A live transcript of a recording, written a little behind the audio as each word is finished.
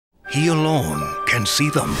He alone can see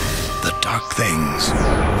them, the dark things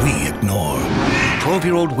we ignore.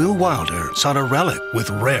 12-year-old Will Wilder sought a relic with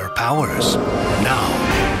rare powers. Now,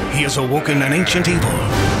 he has awoken an ancient evil,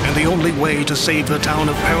 and the only way to save the town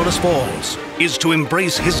of Perilous Falls is to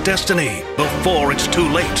embrace his destiny before it's too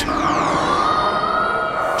late.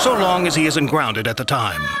 So long as he isn't grounded at the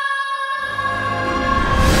time.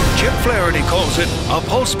 Chip Flaherty calls it a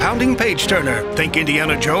pulse-pounding page-turner. Think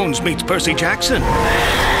Indiana Jones meets Percy Jackson.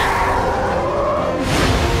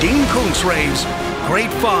 Dean Koontz raves,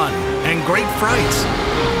 great fun and great frights.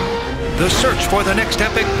 The search for the next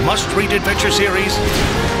epic must-read adventure series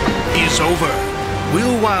is over.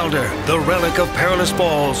 Will Wilder, The Relic of Perilous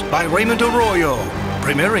Falls by Raymond Arroyo.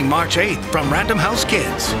 Premiering March 8th from Random House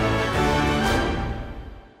Kids.